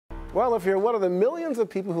Well, if you're one of the millions of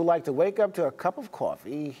people who like to wake up to a cup of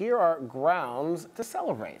coffee, here are grounds to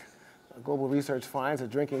celebrate. Global research finds that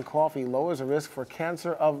drinking coffee lowers the risk for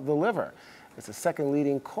cancer of the liver. It's the second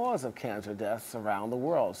leading cause of cancer deaths around the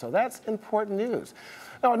world, so that's important news.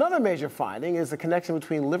 Now, another major finding is the connection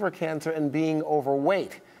between liver cancer and being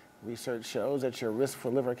overweight. Research shows that your risk for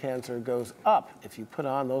liver cancer goes up if you put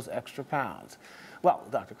on those extra pounds. Well,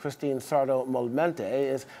 Dr. Sardo Molmentis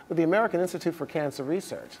is with the American Institute for Cancer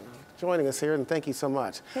Research, joining us here, and thank you so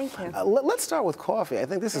much. Thank you. Let's start with coffee. I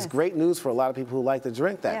think this is great news for a lot of people who like to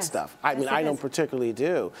drink that stuff. I mean, I don't particularly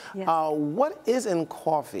do. What is in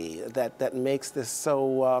coffee that makes this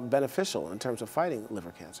so beneficial in terms of fighting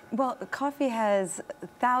liver cancer? Well, coffee has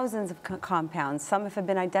thousands of compounds. Some have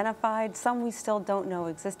been identified, some we still don't know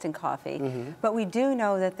exist in coffee. But we do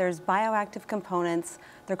know that there's bioactive components,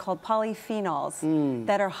 they're called polyphenols,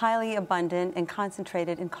 that are highly abundant and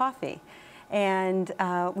concentrated in coffee. And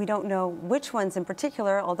we don't know which ones in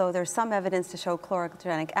particular, although there's some evidence to show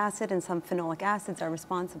chlorogenic acid and some phenolic acids are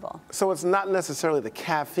responsible. So it's not necessarily the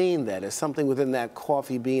caffeine then, it's something within that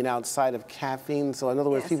coffee bean outside of caffeine. So in other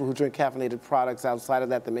words, people who drink caffeinated products outside of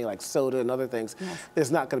that, they may like soda and other things,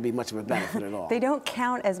 there's not going to be much of a benefit at all. They don't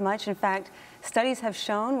count as much. In fact, studies have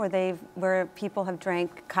shown where people have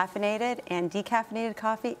drank caffeinated and decaffeinated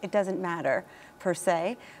coffee, it doesn't matter per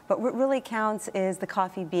se, but what really counts is the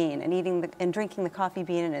coffee bean, and drinking the coffee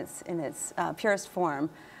bean in its purest form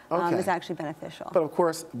is actually beneficial. But of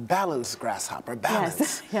course, balance, grasshopper,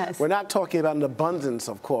 balance. Yes. We're not talking about an abundance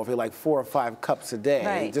of coffee, like 4 or 5 cups a day.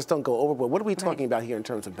 Right. Just don't go overboard. What are we talking about here in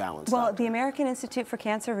terms of balance? Well, the American Institute for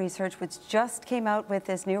Cancer Research, which just came out with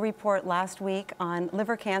this new report last week on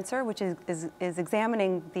liver cancer, which is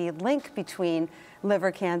examining the link between liver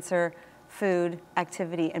cancer, food,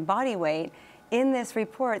 activity, and body weight. In this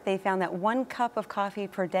report, they found that 1 cup of coffee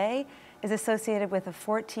per day is associated with a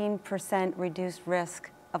 14% reduced risk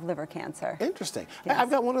of liver cancer. Interesting. I've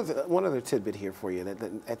got one other tidbit here for you that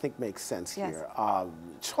I think makes sense here.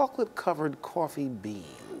 Chocolate-covered coffee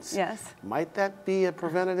beans. Yes. Might that be a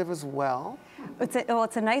preventative as well?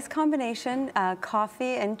 It's a nice combination.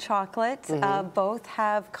 Coffee and chocolate both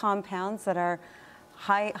have compounds that are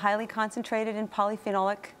highly concentrated in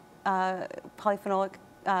polyphenolic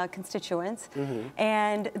constituents,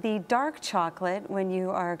 and the dark chocolate, when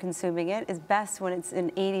you are consuming it, is best when it's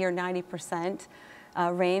in 80 or 90%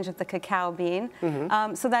 range of the cacao bean.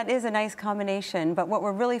 So that is a nice combination, but what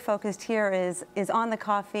we're really focused here is on the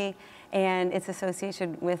coffee and its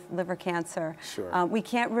association with liver cancer. Sure. We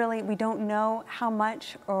don't know how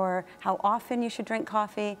much or how often you should drink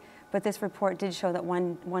coffee, but this report did show that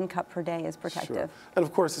one cup per day is protective. Sure. And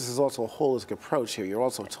of course, this is also a holistic approach here. You're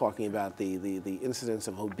also talking about the incidence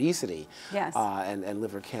of obesity and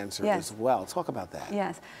liver cancer as well. Talk about that.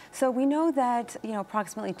 Yes. So we know that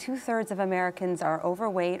approximately 2/3 of Americans are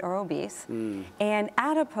overweight or obese, and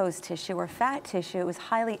adipose tissue or fat tissue is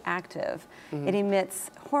highly active. It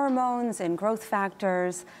emits hormones and growth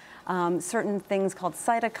factors, certain things called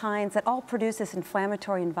cytokines that all produce this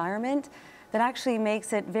inflammatory environment that actually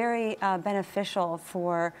makes it very beneficial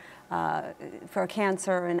for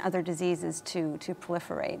cancer and other diseases to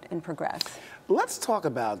proliferate and progress. Let's talk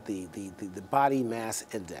about the body mass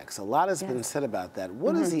index. A lot has been said about that.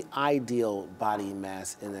 What is the ideal body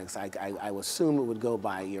mass index? I would assume it would go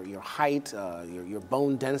by your height, your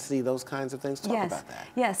bone density, those kinds of things. Talk about that.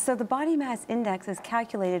 Yes, so the body mass index is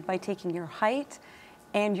calculated by taking your height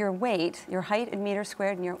and your height in meters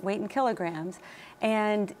squared and your weight in kilograms,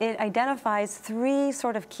 and it identifies 3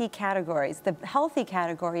 sort of key categories. The healthy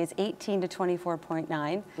category is 18 to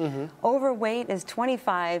 24.9, overweight is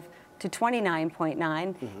 25 to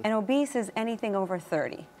 29.9, and obese is anything over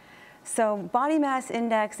 30. So body mass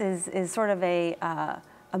index is sort of a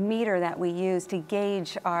meter that we use to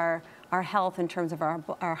gauge our health in terms of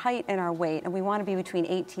our height and our weight, and we want to be between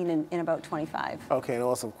 18 and about 25. Okay, and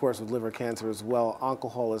also, of course, with liver cancer as well,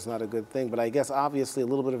 alcohol is not a good thing, but I guess obviously a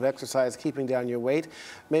little bit of exercise, keeping down your weight,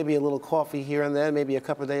 maybe a little coffee here and there, maybe a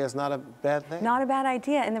cup a day is not a bad thing. Not a bad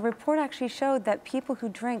idea, and the report actually showed that people who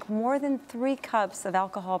drink more than 3 cups of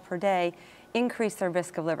alcohol per day increase their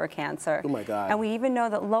risk of liver cancer. Oh my God. And we even know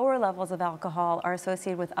that lower levels of alcohol are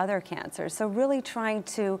associated with other cancers. So really trying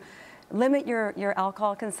to limit your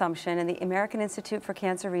alcohol consumption, and the American Institute for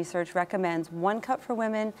Cancer Research recommends 1 cup for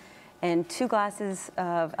women and 2 glasses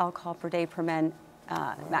of alcohol per day per men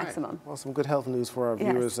maximum. Well, some good health news for our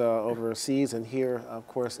viewers overseas and here, of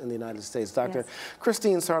course, in the United States. Dr.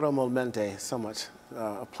 Sardo Molmentis, so much.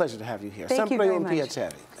 A pleasure to have you here. Thank you very much.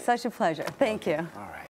 Piacere. Such a pleasure. Thank you. All right.